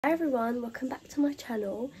Hi everyone, welcome back to my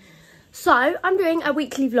channel. So I'm doing a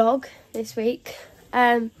weekly vlog this week.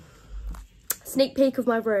 Sneak peek of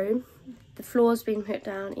my room. The floor's been put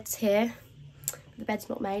down, it's here. The bed's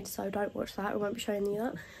not made, so don't watch that, I won't be showing you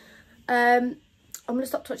that. I'm gonna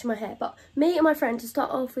stop touching my hair, but me and my friend, to start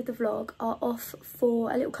off with the vlog, are off for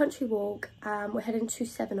a little country walk. We're heading to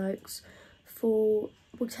Sevenoaks for,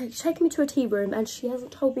 taking me to a tea room, and she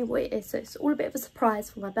hasn't told me what it is, so it's all a bit of a surprise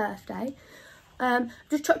for my birthday. I've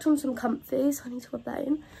just chucked on some comfies, I need to rub that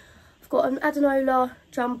in. I've got an Adenola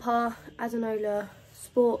jumper, Adenola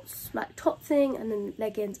sports like top thing, and then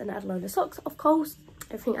leggings and Adenola socks, of course.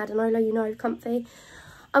 Everything Adenola, you know, comfy.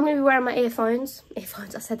 I'm going to be wearing my earphones, I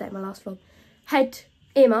said that in my last vlog,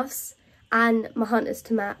 earmuffs, and my hunters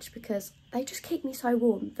to match, because they just keep me so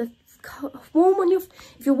warm. If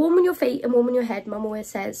you're warm on your feet and warm on your head, Mum always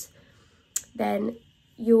says, then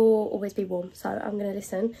you'll always be warm. So I'm going to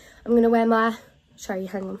listen. I'm going to wear my, show you,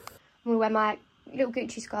 hang on. I'm going to wear my little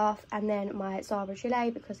Gucci scarf and then my Zara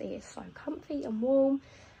gilet because it is so comfy and warm.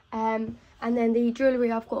 And then the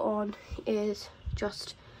jewellery I've got on is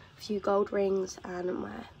just a few gold rings and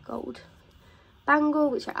my gold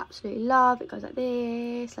bangle, which I absolutely love. It goes like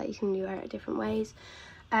this, like you can wear it different ways.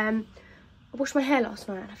 I washed my hair last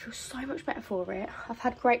night and I feel so much better for it. I've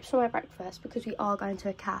had grapes for my breakfast because we are going to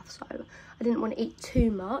a cafe, so I didn't want to eat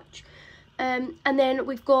too much. And then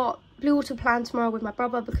we've got blue water planned tomorrow with my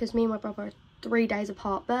brother, because me and my brother are 3 days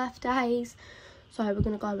apart birthdays. So we're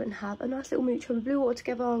going to go and have a nice little mooch of blue water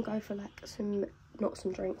together and go for like some, not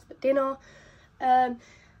some drinks, but dinner. And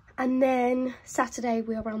then Saturday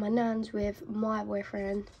we are around my nan's with my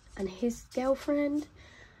boyfriend and his girlfriend.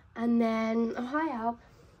 And then, oh hi Al,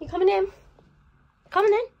 you coming in?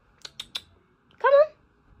 Coming in? Come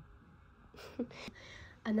on.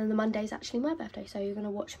 And then the Monday's actually my birthday, so you're going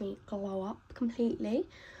to watch me glow up completely.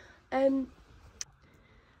 I'll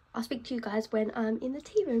speak to you guys when I'm in the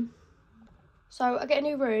tea room. So I get a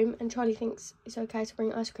new room and Charlie thinks it's okay to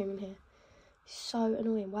bring ice cream in here. It's so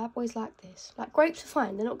annoying. Why are boys like this? Like, grapes are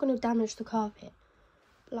fine, they're not going to damage the carpet.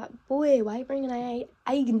 But like, boy, why are you bringing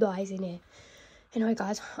Eigendies in here? Anyway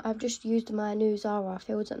guys, I've just used my new Zara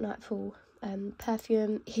Fields at Nightfall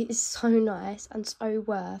perfume. It is so nice and so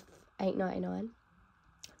worth £8.99.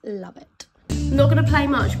 Love it. I'm not going to play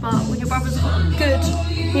much, but when your brother's got good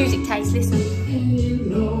music taste, listen.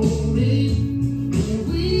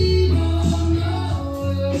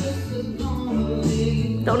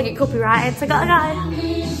 Don't want to get copyrighted, so I gotta go.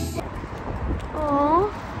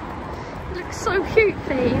 Aww, it looks so cute,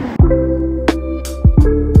 please.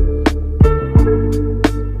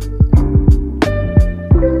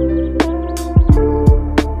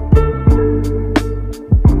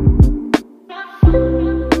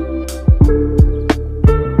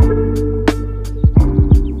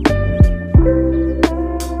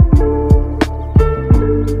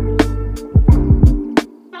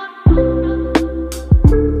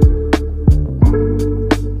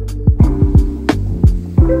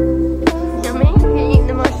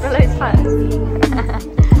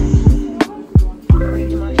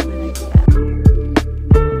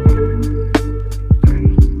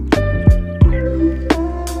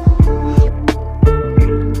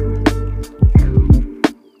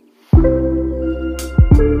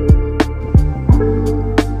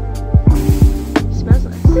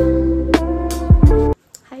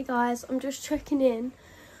 Guys, I'm just checking in.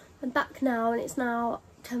 I'm back now and it's now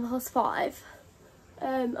 5:10.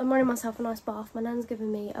 I'm running myself a nice bath. My nan's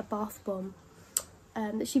given me a bath bomb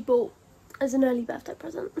that she bought as an early birthday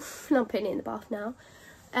present. And I'm putting it in the bath now.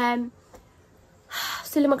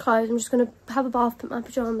 Still in my clothes. I'm just going to have a bath, put my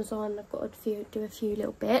pyjamas on. I've got to do a few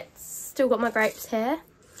little bits. Still got my grapes here.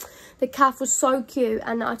 The cafe was so cute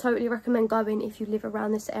and I totally recommend going if you live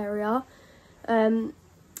around this area. And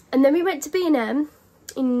then we went to B&M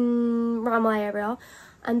around my area,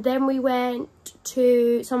 and then we went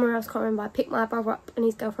to somewhere else, can't remember. I picked my brother up and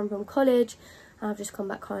his girlfriend from college, and I've just come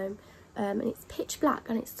back home, and it's pitch black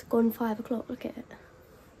and it's gone 5 o'clock. Look at it.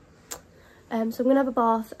 So I'm gonna have a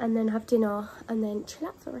bath and then have dinner and then chill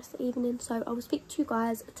out for the rest of the evening. So I will speak to you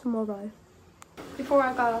guys tomorrow. Before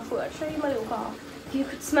I go, I thought I'd show you my little bath. If you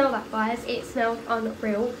could smell that, guys, it smells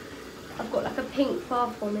unreal. I've got like a pink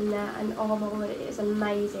bath bomb in there, and oh my god, it is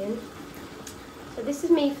amazing. So this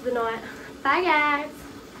is me for the night. Bye guys.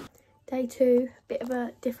 Day 2, bit of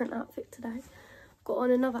a different outfit today. I've got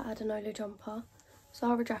on another Adenola jumper,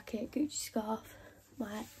 Zara jacket, Gucci scarf,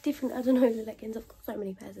 my different Adenola leggings. I've got so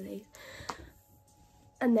many pairs of these.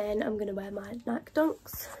 And then I'm gonna wear my Nike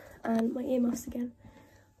Dunks and my earmuffs again.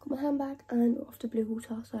 Got my handbag and we're off to Blue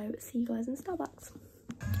Water. So see you guys in Starbucks.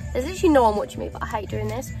 There's literally no one watching me, but I hate doing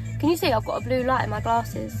this. Can you see I've got a blue light in my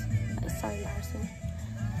glasses? That is so embarrassing.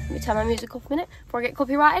 Let me turn my music off a minute before I get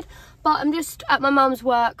copyrighted. But I'm just at my mum's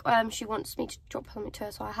work. She wants me to drop something to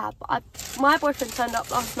her, so I have. But my boyfriend turned up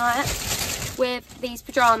last night with these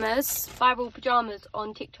pyjamas, viral pyjamas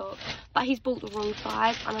on TikTok. But he's bought the wrong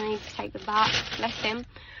size and I need to take them back. Bless him.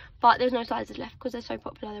 But there's no sizes left because they're so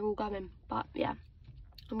popular, they're all going. But yeah,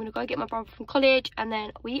 I'm going to go get my brother from college and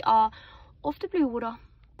then we are off to Blue Water.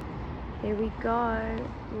 Here we go. I'm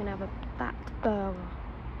going to have a back burger.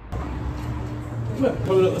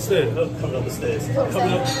 Coming up the stairs. Coming up the stairs.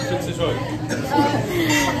 Coming up this road.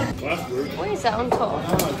 What is that on top?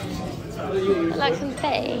 Like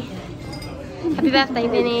confetti. Happy birthday,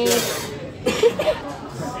 Vinny.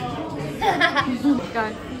 Go.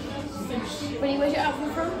 Vinny, where's your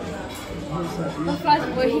outfit from? My flies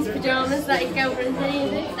boy, his pyjamas that his girlfriend's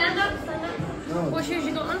in. Stand up, stand up. What shoes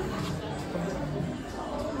you got on?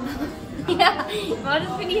 Yeah, but I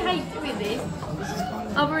just really hate doing this.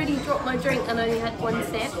 I've already dropped my drink and only had one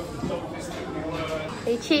sip.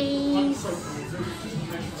 Hey, cheese.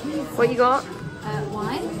 What you got?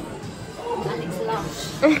 Wine. And it's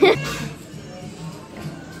lush.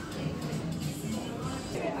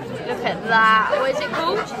 Look at that. What is it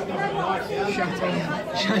called?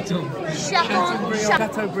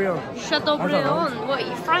 Chateaubriand. Chateaubriand. What, are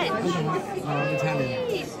you French? I'm Italian.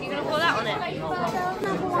 Jeez, you gonna pour that on it?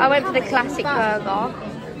 I went for the classic burger.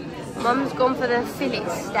 Mum's gone for the fillet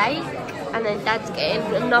steak. And then Dad's getting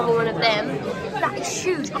another one of them. That is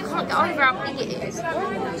huge. I can't get over how big it is.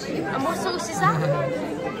 And what sauce is that?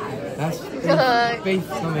 That's beef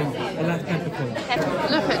something, and that's peppercorn.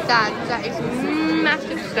 Look at that. That is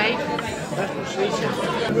massive steak.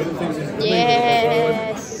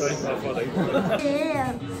 Yes.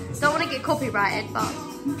 Yeah. Don't want to get copyrighted, but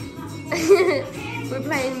we're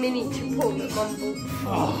playing miniature pork that Mum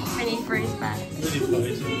bought. Penny for his bag.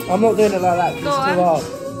 I'm not doing it like that, it's Go too on. hard.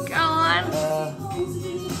 Go on.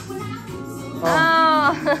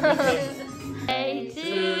 Oh. Hey to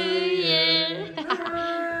you.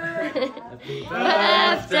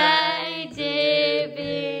 Birthday, dear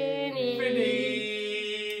Vinny.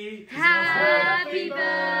 Happy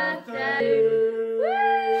birthday.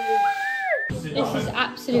 This is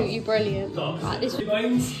absolutely brilliant. This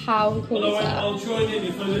is how cool is that? I'll join in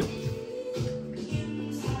if I look.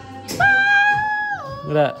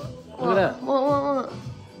 Look at that. Look at that. What?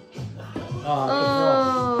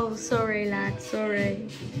 Oh, sorry lad, sorry.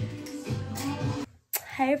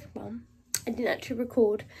 Hey everyone, I didn't actually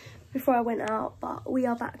record before I went out, but we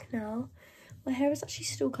are back now. My hair is actually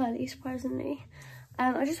still curly, surprisingly.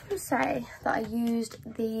 I just want to say that I used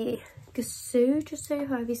the cosy,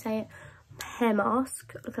 however you say it, hair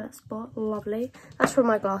mask. Look at that spot, lovely. That's from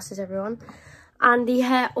my glasses, everyone. And the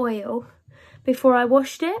hair oil before I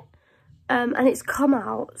washed it, and it's come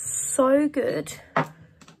out so good.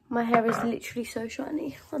 My hair is literally so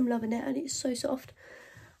shiny. I'm loving it and it's so soft.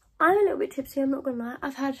 I'm a little bit tipsy, I'm not gonna lie.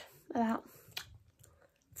 I've had about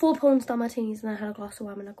 4 porn star martinis and I had a glass of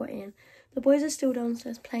wine when I got in. The boys are still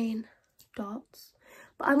downstairs playing darts.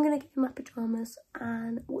 But I'm gonna get in my pyjamas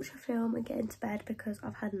and watch a film and get into bed because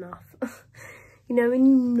I've had enough. You know, when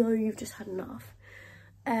you know you've just had enough.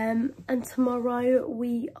 And tomorrow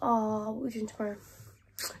what are we doing tomorrow?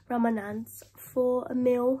 Around my nan's for a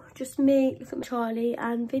meal. Just me, look at Charlie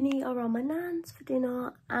and Vinny are around my nan's for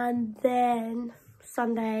dinner. And then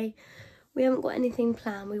Sunday, we haven't got anything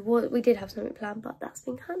planned. We did have something planned, but that's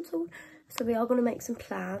been cancelled. So we are going to make some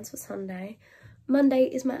plans for Sunday. Monday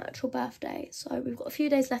is my actual birthday, so we've got a few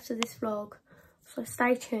days left of this vlog. So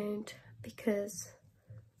stay tuned because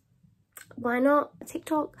why not?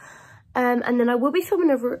 TikTok. And then I will be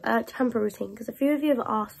filming a pamper routine because a few of you have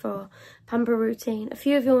asked for a pamper routine. A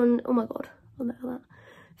few of you on, oh my god, look at that.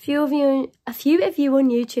 A few of you on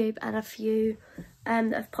YouTube and a few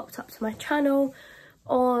that have popped up to my channel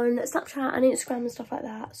on Snapchat and Instagram and stuff like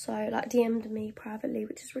that. So like DM'd me privately,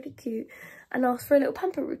 which is really cute, and asked for a little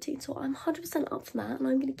pamper routine. So I'm 100% up for that and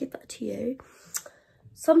I'm going to give that to you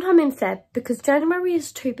sometime in Feb because January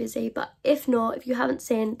is too busy. But if not, if you haven't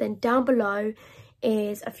seen, then down below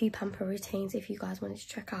is a few pamper routines if you guys wanted to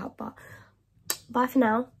check out. But bye for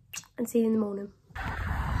now and see you in the morning.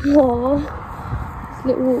 Aww,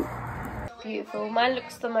 little walk. Beautiful. Mine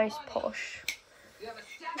looks the most posh.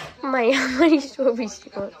 Mate, how many strawberries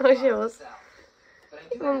do you want? What's yours?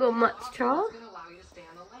 You haven't got much, Charles?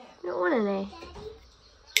 You don't want any?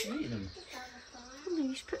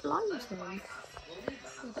 You should put limes in.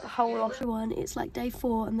 I've got a whole lot of one. It's like day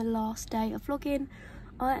 4 and the last day of vlogging.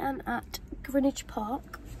 I am at Greenwich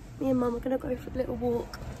Park. Me and Mum are going to go for a little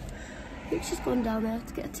walk. I think she's gone down there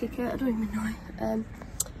to get a ticket. I don't even know.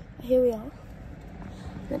 here we are.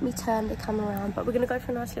 Let me turn the camera around, but we're gonna go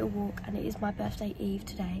for a nice little walk, and it is my birthday eve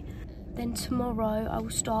today. Then tomorrow I will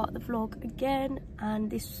start the vlog again, and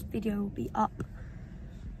this video will be up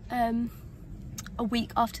a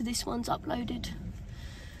week after this one's uploaded,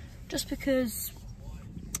 just because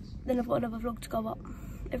then I've got another vlog to go up.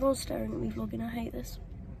 Everyone's staring at me vlogging, I hate this.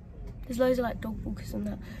 There's loads of like dog walkers and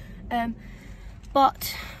that.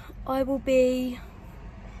 But I will be,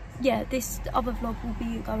 yeah, this other vlog will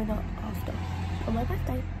be going up after, on my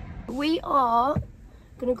birthday. We are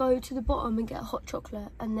gonna go to the bottom and get a hot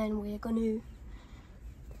chocolate, and then we're gonna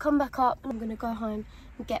come back up and I'm gonna go home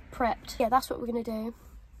and get prepped. Yeah, that's what we're gonna do.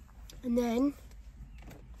 And then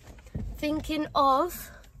thinking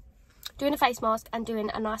of doing a face mask and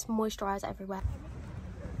doing a nice moisturiser everywhere.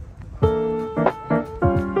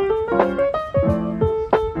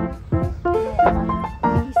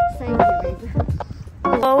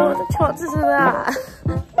 Oh, what are the chances of that?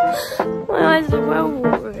 My eyes are well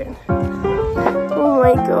watering. Oh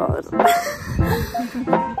my god.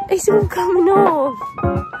 It's all coming off.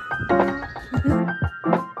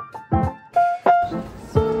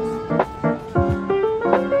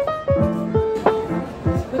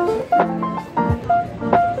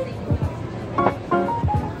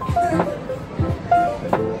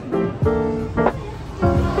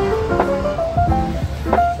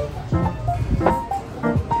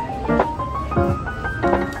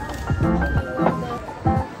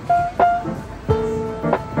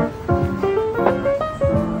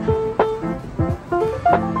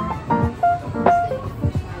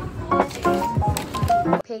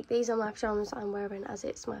 These are my pyjamas I'm wearing as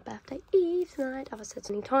it's my birthday eve tonight, as I've said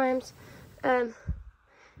so many times.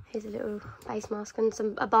 Here's a little face mask and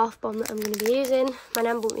a bath bomb that I'm going to be using. My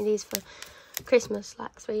nan bought me these for Christmas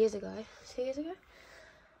like 3 years ago. 2 years ago?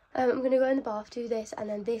 I'm going to go in the bath, do this, and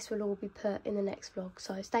then this will all be put in the next vlog.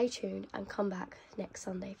 So stay tuned and come back next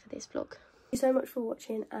Sunday for this vlog. Thank you so much for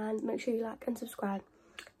watching, and make sure you like and subscribe,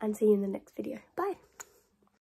 and see you in the next video. Bye!